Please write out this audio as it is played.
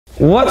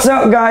What's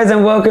up guys,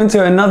 and welcome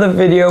to another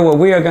video where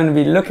we are going to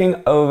be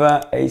looking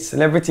over a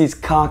celebrity's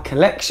car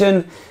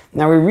collection.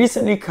 Now, we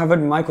recently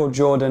covered Michael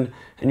Jordan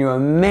and you are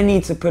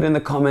many to put in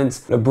the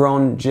comments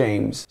LeBron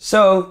James.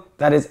 So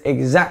that is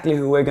exactly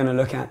who we're going to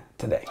look at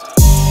today.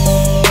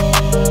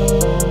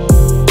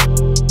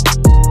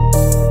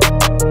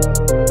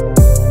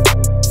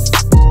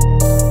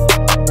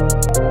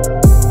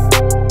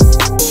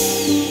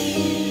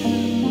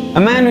 A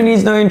man who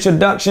needs no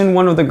introduction,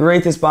 one of the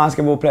greatest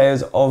basketball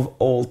players of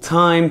all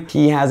time.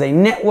 He has a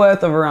net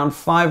worth of around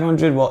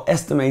 500, well,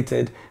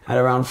 estimated at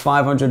around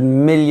 $500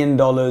 million.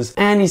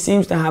 And he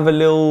seems to have a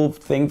little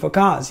thing for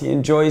cars. He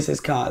enjoys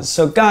his cars.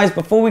 So guys,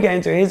 before we get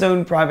into his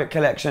own private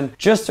collection,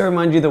 just to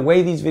remind you, the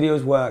way these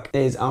videos work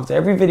is after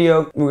every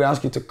video, we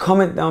ask you to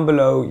comment down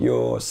below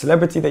your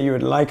celebrity that you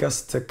would like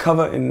us to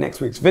cover in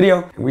next week's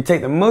video. And we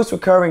take the most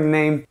recurring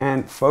name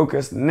and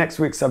focus next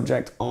week's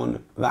subject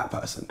on that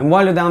person. And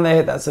while you're down there,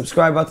 hit that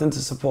subscribe button to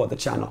support the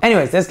channel.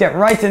 Anyways, let's get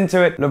right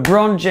into it.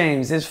 LeBron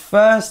James, his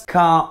first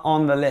car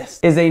on the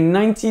list is a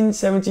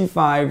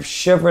 1975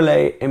 Chevrolet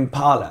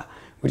Impala,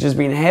 which has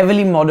been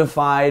heavily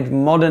modified,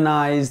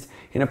 modernized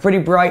in a pretty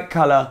bright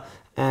color.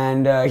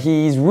 And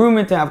he's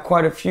rumored to have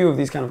quite a few of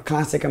these kind of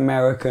classic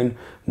American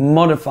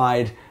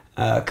modified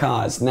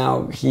cars.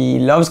 Now, he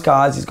loves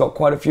cars, he's got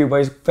quite a few, but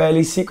he's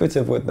fairly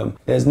secretive with them.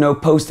 There's no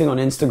posting on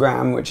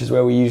Instagram, which is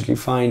where we usually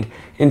find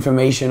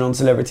information on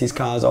celebrities'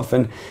 cars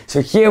often.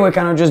 So here we're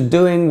kind of just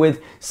doing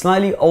with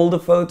slightly older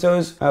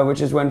photos,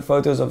 which is when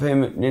photos of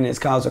him in his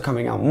cars are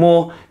coming out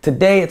more.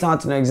 Today, it's hard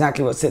to know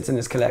exactly what sits in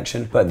his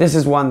collection, but this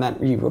is one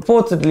that he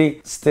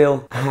reportedly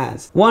still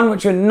has. One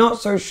which we're not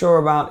so sure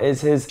about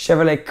is his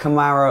Chevrolet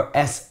Camaro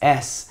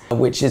SS,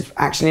 which is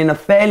actually in a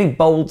fairly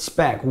bold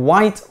spec.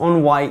 White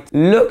on white.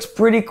 Looks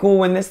pretty cool.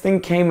 When this thing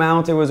came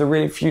out, it was a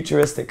really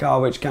futuristic car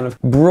which kind of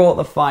brought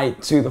the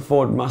fight to the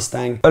Ford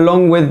Mustang,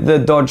 along with the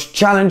Dodge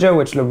Challenger,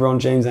 which LeBron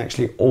James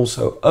actually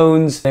also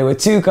owns. They were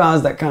two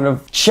cars that kind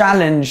of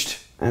challenged,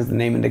 as the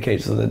name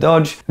indicates for the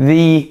Dodge,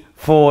 the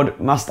Ford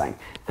Mustang,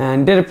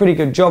 and did a pretty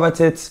good job at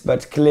it.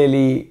 But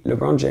clearly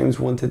LeBron James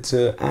wanted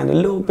to add a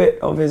little bit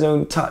of his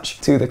own touch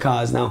to the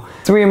cars. Now,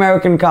 three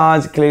American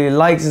cars, clearly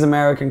likes his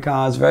American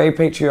cars, very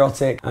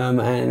patriotic,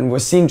 and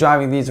was seen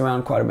driving these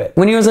around quite a bit.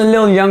 When he was a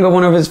little younger,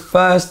 one of his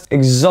first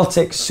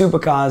exotic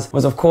supercars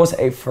was of course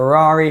a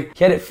Ferrari.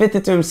 He had it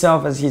fitted to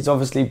himself, as he's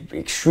obviously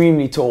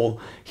extremely tall.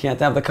 He had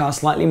to have the car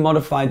slightly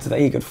modified so that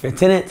he could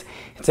fit in it.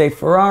 It's a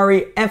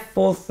Ferrari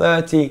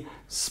F430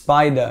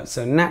 Spider,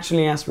 so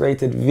naturally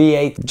aspirated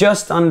V8,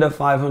 just under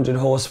 500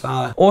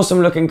 horsepower. Awesome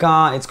looking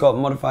car. It's got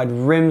modified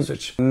rims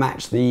which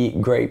match the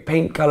grey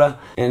paint color,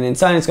 and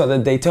inside it's got the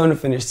Daytona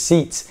finished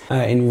seats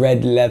in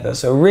red leather.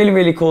 So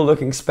really cool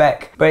looking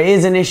spec. But it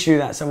is an issue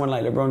that someone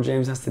like LeBron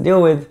James has to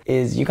deal with,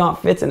 is you can't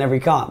fit in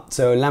every car.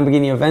 So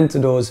Lamborghini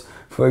Aventadors,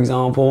 for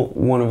example,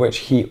 one of which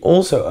he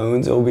also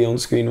owns, it will be on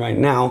screen right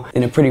now,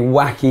 in a pretty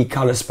wacky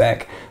color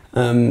spec,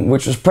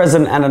 which was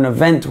present at an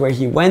event where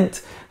he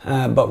went,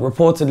 but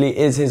reportedly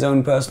is his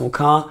own personal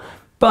car,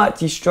 but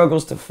he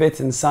struggles to fit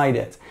inside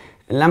it.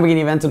 And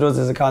Lamborghini Aventadors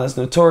is a car that's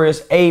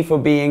notorious, A, for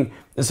being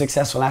the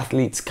successful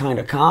athlete's kind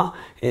of car.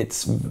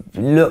 It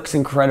looks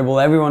incredible,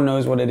 everyone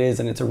knows what it is,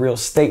 and it's a real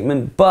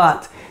statement,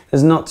 but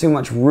there's not too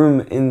much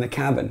room in the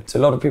cabin. So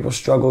a lot of people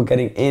struggle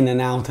getting in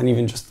and out and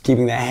even just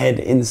keeping their head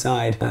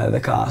inside the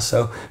car.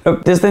 So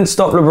look, this didn't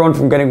stop LeBron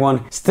from getting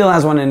one. Still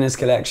has one in his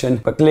collection,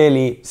 but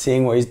clearly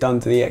seeing what he's done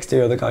to the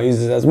exterior of the car,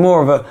 uses it as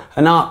more of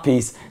an art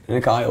piece than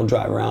a car he'll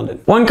drive around in.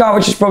 One car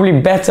which is probably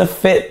better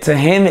fit to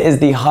him is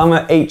the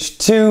Hummer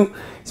H2.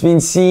 It's been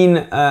seen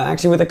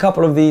actually with a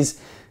couple of these,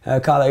 car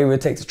that he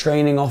would take to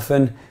training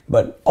often,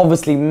 but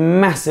obviously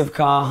massive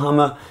car.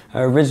 Hummer,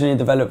 originally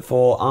developed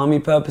for army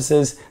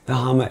purposes. The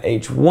Hummer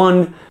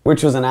H1,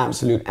 which was an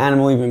absolute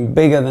animal, even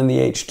bigger than the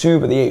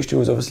H2, but the H2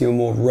 was obviously a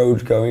more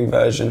road-going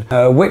version,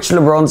 which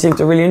LeBron seemed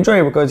to really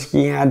enjoy because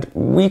he had,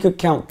 we could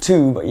count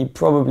two, but he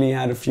probably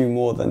had a few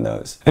more than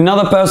those.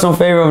 Another personal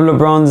favorite of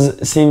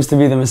LeBron's seems to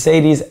be the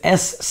Mercedes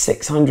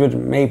S600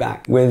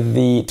 Maybach, with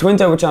the twin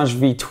turbocharged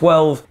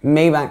V12.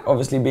 Maybach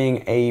obviously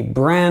being a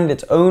brand,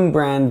 its own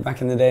brand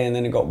back in the day, and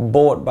then it got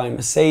bought by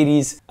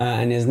Mercedes,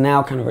 and is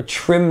now kind of a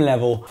trim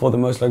level for the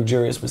most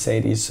luxurious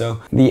Mercedes.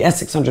 So the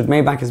S600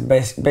 Maybach is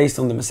based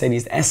on the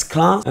Mercedes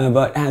S-Class,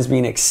 but has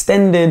been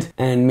extended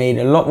and made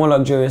a lot more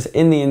luxurious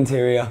in the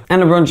interior.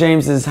 And LeBron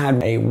James has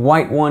had a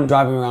white one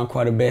driving around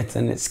quite a bit,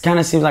 and it kind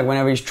of seems like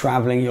whenever he's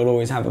traveling, he'll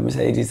always have a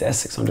Mercedes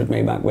S600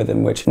 Maybach with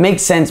him, which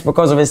makes sense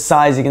because of his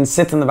size. He can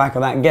sit in the back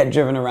of that and get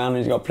driven around, and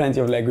he's got plenty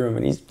of leg room,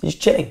 and he's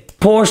chilling.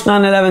 Porsche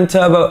 911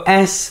 Turbo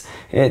S.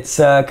 It's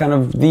kind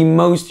of the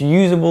most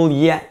usable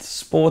yet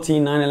sporty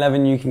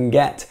 911 you can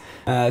get.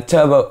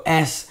 Turbo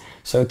S.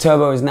 So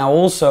turbo is now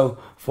also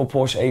for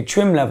Porsche a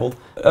trim level.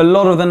 A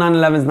lot of the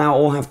 911s now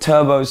all have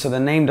turbos, so the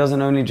name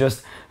doesn't only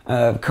just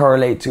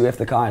correlate to if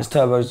the car has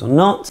turbos or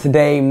not.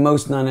 Today,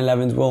 most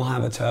 911s will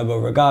have a turbo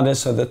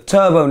regardless, so the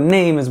turbo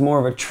name is more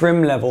of a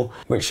trim level,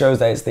 which shows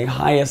that it's the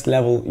highest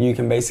level you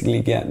can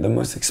basically get, the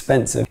most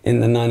expensive in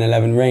the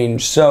 911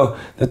 range. So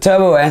the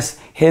Turbo S,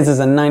 his is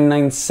a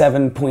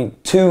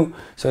 997.2,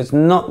 so it's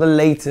not the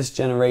latest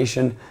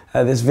generation.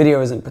 This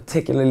video isn't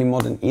particularly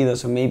modern either,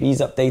 so maybe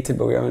he's updated,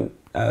 but we haven't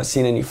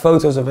seen any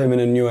photos of him in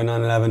a newer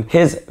 911.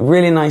 His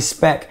really nice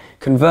spec,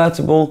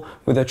 convertible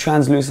with the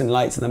translucent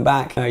lights in the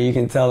back. You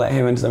can tell that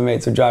him and some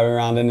mates are driving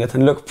around in it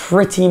and look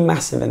pretty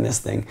massive in this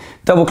thing.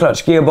 Double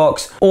clutch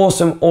gearbox,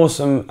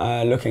 awesome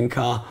looking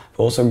car,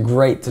 but also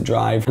great to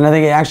drive. And I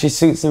think it actually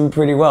suits him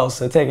pretty well,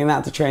 so taking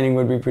that to training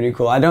would be pretty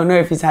cool. I don't know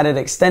if he's had it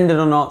extended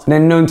or not. They're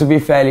known to be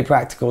fairly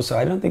practical, so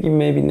I don't think he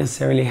maybe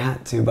necessarily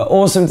had to, but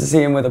awesome to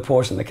see him with a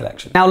Porsche in the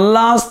collection. Now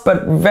last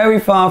but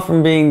very far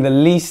from being the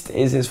least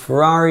is his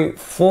Ferrari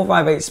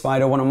 458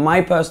 Spider, one of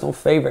my personal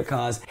favorite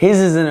cars. His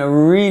is in a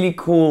really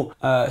cool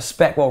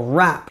spec, well,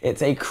 wrap.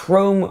 It's a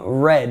chrome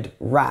red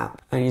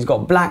wrap, and he's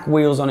got black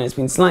wheels on it. It's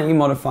been slightly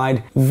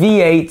modified.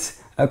 V8,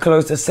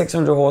 close to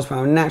 600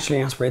 horsepower,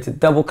 naturally aspirated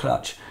double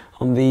clutch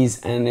on these,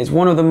 and it's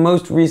one of the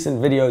most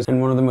recent videos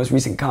and one of the most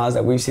recent cars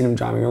that we've seen him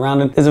driving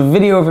around in. There's a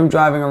video of him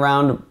driving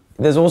around.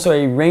 There's also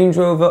a Range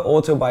Rover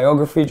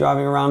autobiography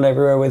driving around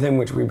everywhere with him,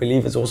 which we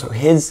believe is also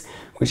his,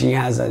 which he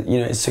has a, you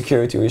know, his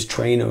security or his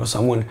trainer or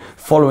someone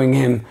following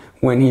him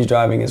when he's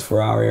driving his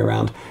Ferrari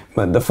around.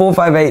 But the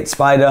 458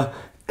 Spider,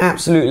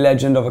 absolute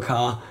legend of a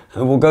car,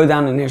 and will go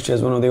down in history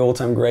as one of the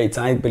all-time greats,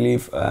 I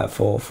believe,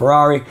 for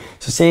Ferrari.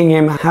 So seeing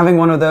him having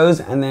one of those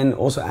and then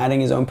also adding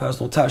his own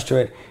personal touch to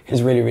it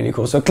is really, really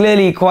cool. So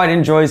clearly he quite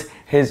enjoys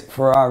his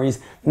Ferraris.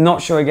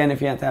 Not sure again if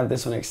he had to have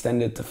this one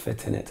extended to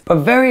fit in it. But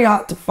very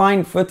hard to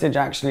find footage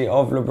actually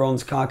of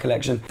LeBron's car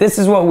collection. This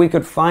is what we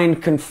could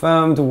find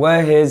confirmed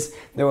were his.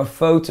 There were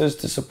photos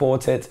to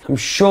support it. I'm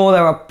sure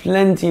there are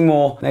plenty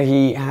more that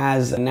he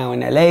has now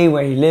in LA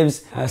where he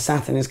lives,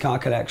 sat in his car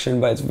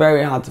collection, but it's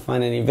very hard to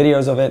find any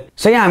videos of it.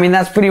 So yeah, I mean,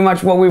 that's pretty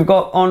much what we've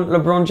got on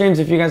LeBron James.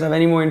 If you guys have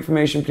any more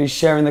information, please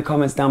share in the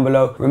comments down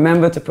below.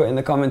 Remember to put in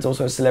the comments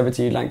also a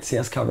celebrity you'd like to see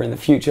us cover in the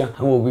future,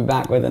 and we'll be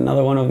back with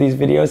another one of these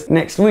videos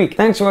next week.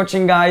 Thanks for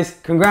watching, guys.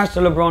 Congrats to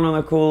LeBron on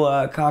the cool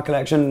car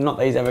collection. Not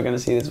that he's ever going to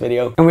see this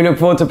video, and we look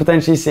forward to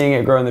potentially seeing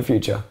it grow in the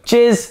future.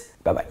 Cheers.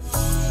 Bye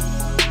bye.